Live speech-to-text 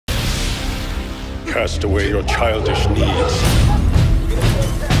cast away your childish needs.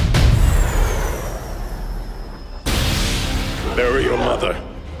 Bury your mother.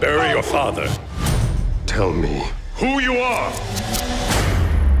 Bury your father. Tell me who you are.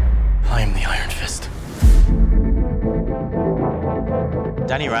 I am the Iron Fist.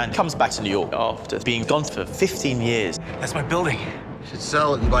 Danny Rand comes back to New York after being gone for 15 years. That's my building. Should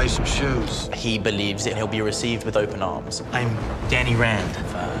sell it and buy some shoes. He believes that he'll be received with open arms. I'm Danny Rand.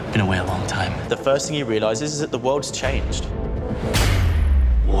 I've been away a long time. The first thing he realizes is that the world's changed.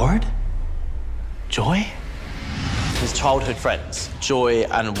 Ward? Joy? His childhood friends, Joy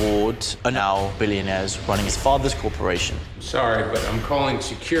and Ward, are now billionaires running his father's corporation. Sorry, but I'm calling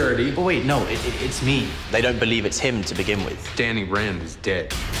security. Oh, wait, no, it's me. They don't believe it's him to begin with. Danny Rand is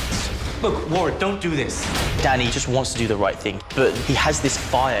dead. Look, Ward, don't do this. Danny just wants to do the right thing, but he has this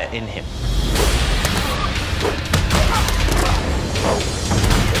fire in him.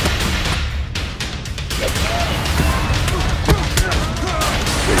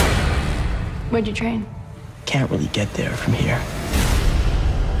 Where'd you train? Can't really get there from here.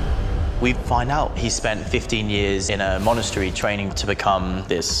 We find out he spent 15 years in a monastery training to become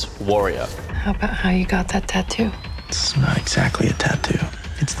this warrior. How about how you got that tattoo? It's not exactly a tattoo.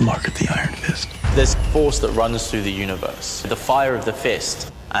 It's the mark of the Iron Fist. There's a force that runs through the universe, the fire of the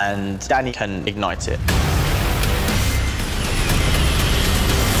fist, and Danny can ignite it.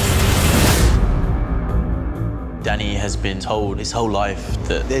 Danny has been told his whole life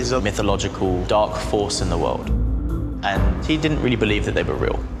that there's a mythological dark force in the world. And he didn't really believe that they were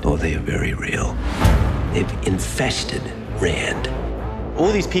real. Oh, they are very real. They've infested Rand.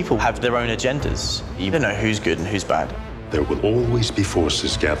 All these people have their own agendas. You don't know who's good and who's bad. There will always be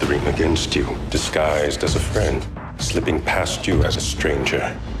forces gathering against you, disguised as a friend, slipping past you as a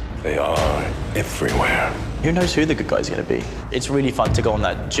stranger. They are everywhere. Who knows who the good guy's gonna be? It's really fun to go on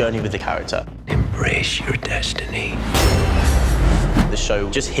that journey with the character. Embrace your destiny. The show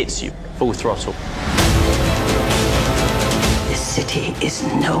just hits you, full throttle. This city is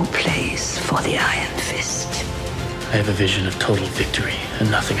no place for the Iron Fist. I have a vision of total victory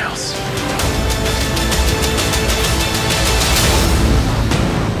and nothing else.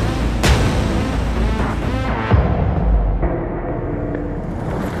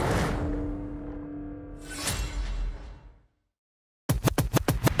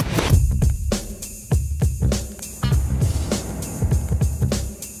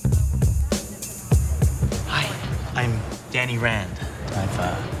 I'm Danny Rand.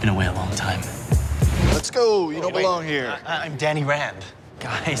 I've been away a long time. Let's go. You don't belong here. I'm Danny Rand.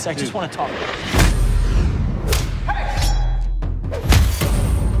 Guys, I just want to talk. Hey!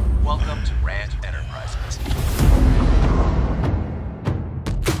 Welcome to Rand Enterprises.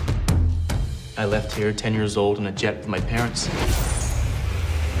 I left here 10 years old in a jet with my parents.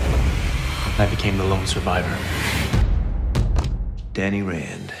 I became the lone survivor. Danny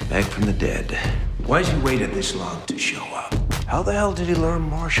Rand, back from the dead. Why'd you wait this long to show up? How the hell did he learn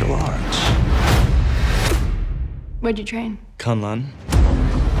martial arts? Where'd you train? Colleen.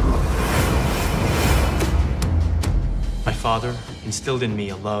 My father instilled in me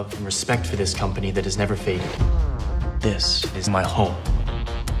a love and respect for this company that has never faded. This is my home.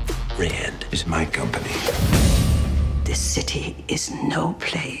 Rand is my company. This city is no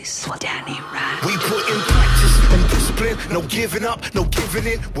place for Danny Rand. We put in practice and discipline, no giving up, no giving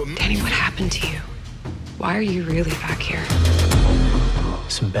in. Danny, what happened to you? Why are you really back here?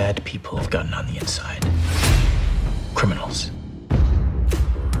 Some bad people have gotten on the inside. Criminals.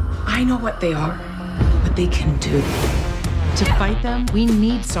 I know what they are, what they can do. To fight them, we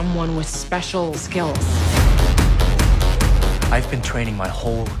need someone with special skills. I've been training my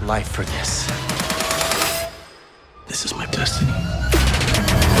whole life for this. This is my destiny.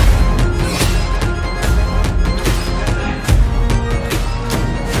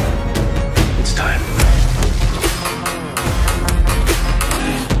 It's time.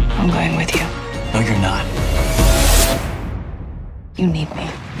 I'm going with you. No, you're not. You need me.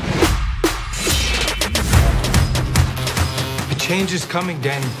 A change is coming,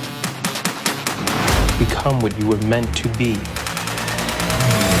 Danny. Become what you were meant to be.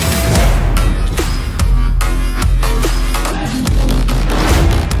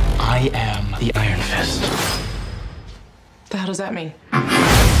 I am the Iron Fist. What the hell does that mean?